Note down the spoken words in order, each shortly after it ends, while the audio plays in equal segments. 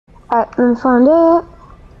Alright, let me find it.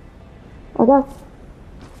 Okay.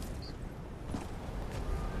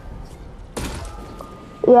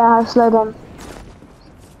 Yeah, I slowed down.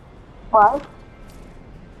 Why?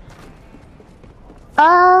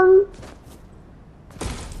 I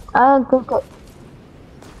don't think it.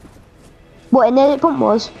 What an edit pump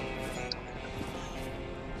was?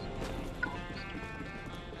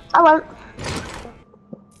 I won't.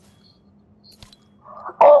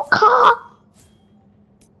 Oh, car!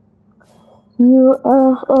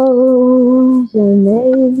 UFOs and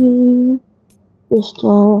maybe this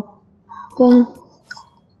time.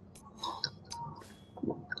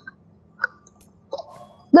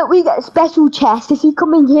 Look, we get a special chest. If you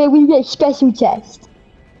come in here, we get a special chest.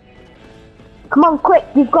 Come on, quick,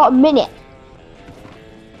 you've got a minute.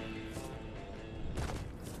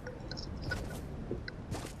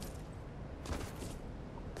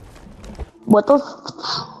 What the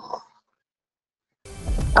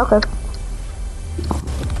Okay.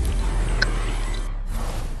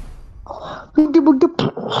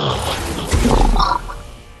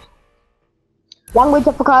 Language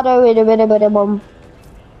avocado with a bit of bomb.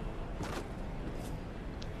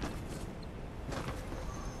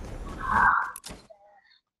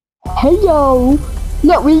 Hello!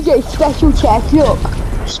 Look, we get a special chest, look!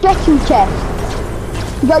 Special chest!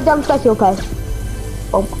 You got done special chest.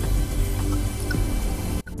 Oh.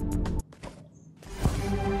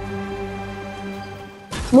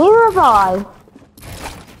 Neither have I.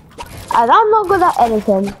 And I'm not good at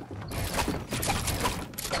anything.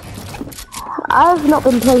 I've not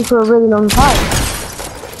been playing for a really long time.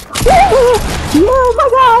 Oh my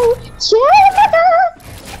god! Oh my god!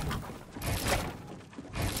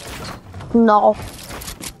 No.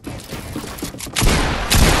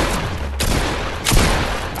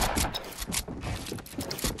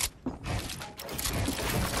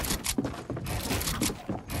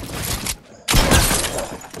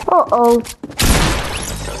 Uh-oh.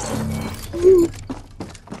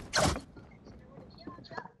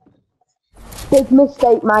 Big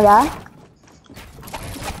mistake, my guy.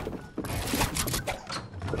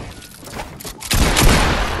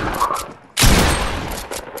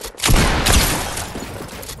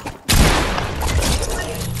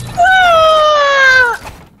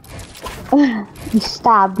 You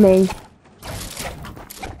stabbed me.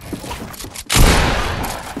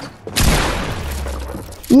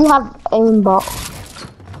 You have aimbot.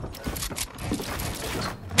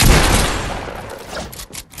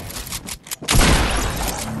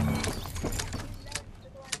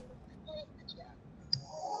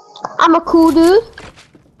 I'm a cool dude.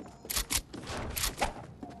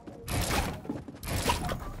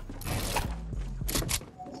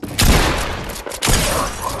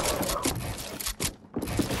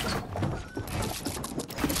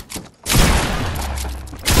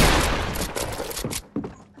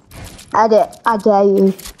 I dare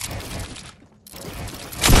you.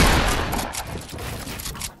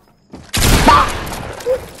 Bah!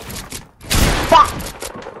 Bah!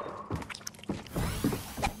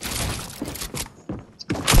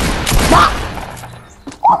 Bah!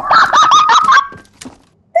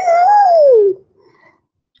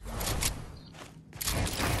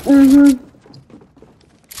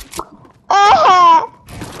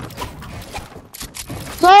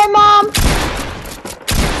 Sorry, Mom.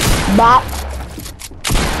 Back.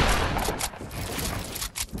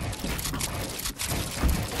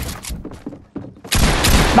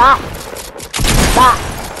 Back. Back.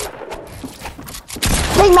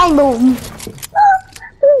 Bing bang boom.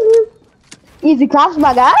 Easy class,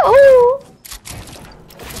 my guy.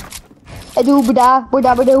 Do buda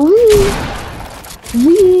buda buda wee.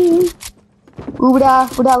 Wee. Buda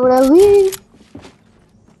buda buda wee.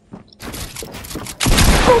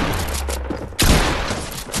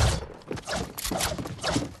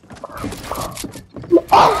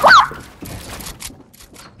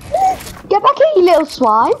 Get back here, you little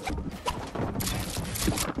swine.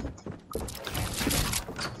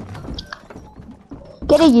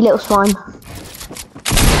 Get here, you little swine.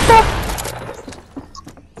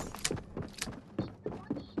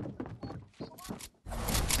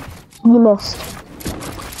 You missed.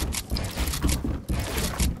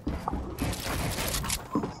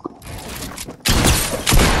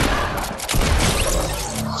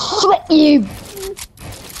 Sweat you.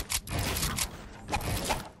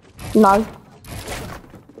 No.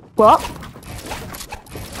 What?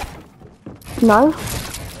 No.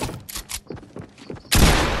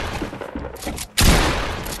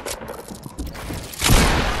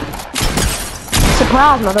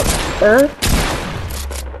 Surprise, mother.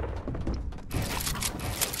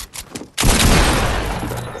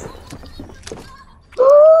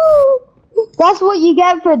 That's what you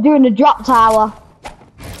get for doing the drop tower.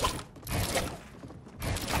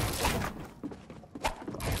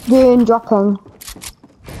 Doing dropping.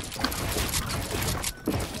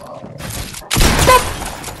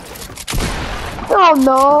 Oh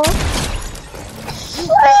no.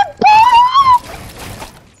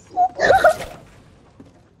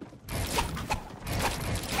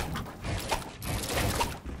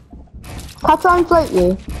 Can I translate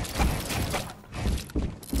you?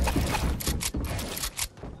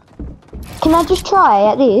 Can I just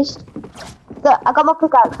try at least? Look, I got my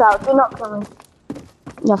pickaxe out. Do not kill me.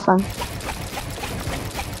 You're fine.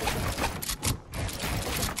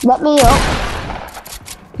 Let me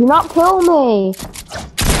up. Do not kill me.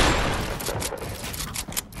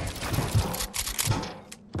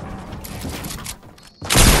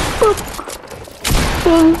 Boop.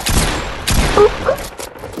 Bing. Boop.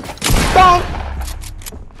 Bang.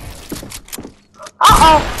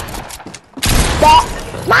 Uh-oh.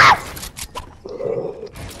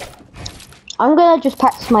 I'm gonna just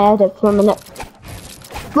practice my edit for a minute.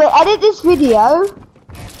 Wait, edit this video.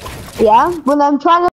 Yeah, when I'm trying to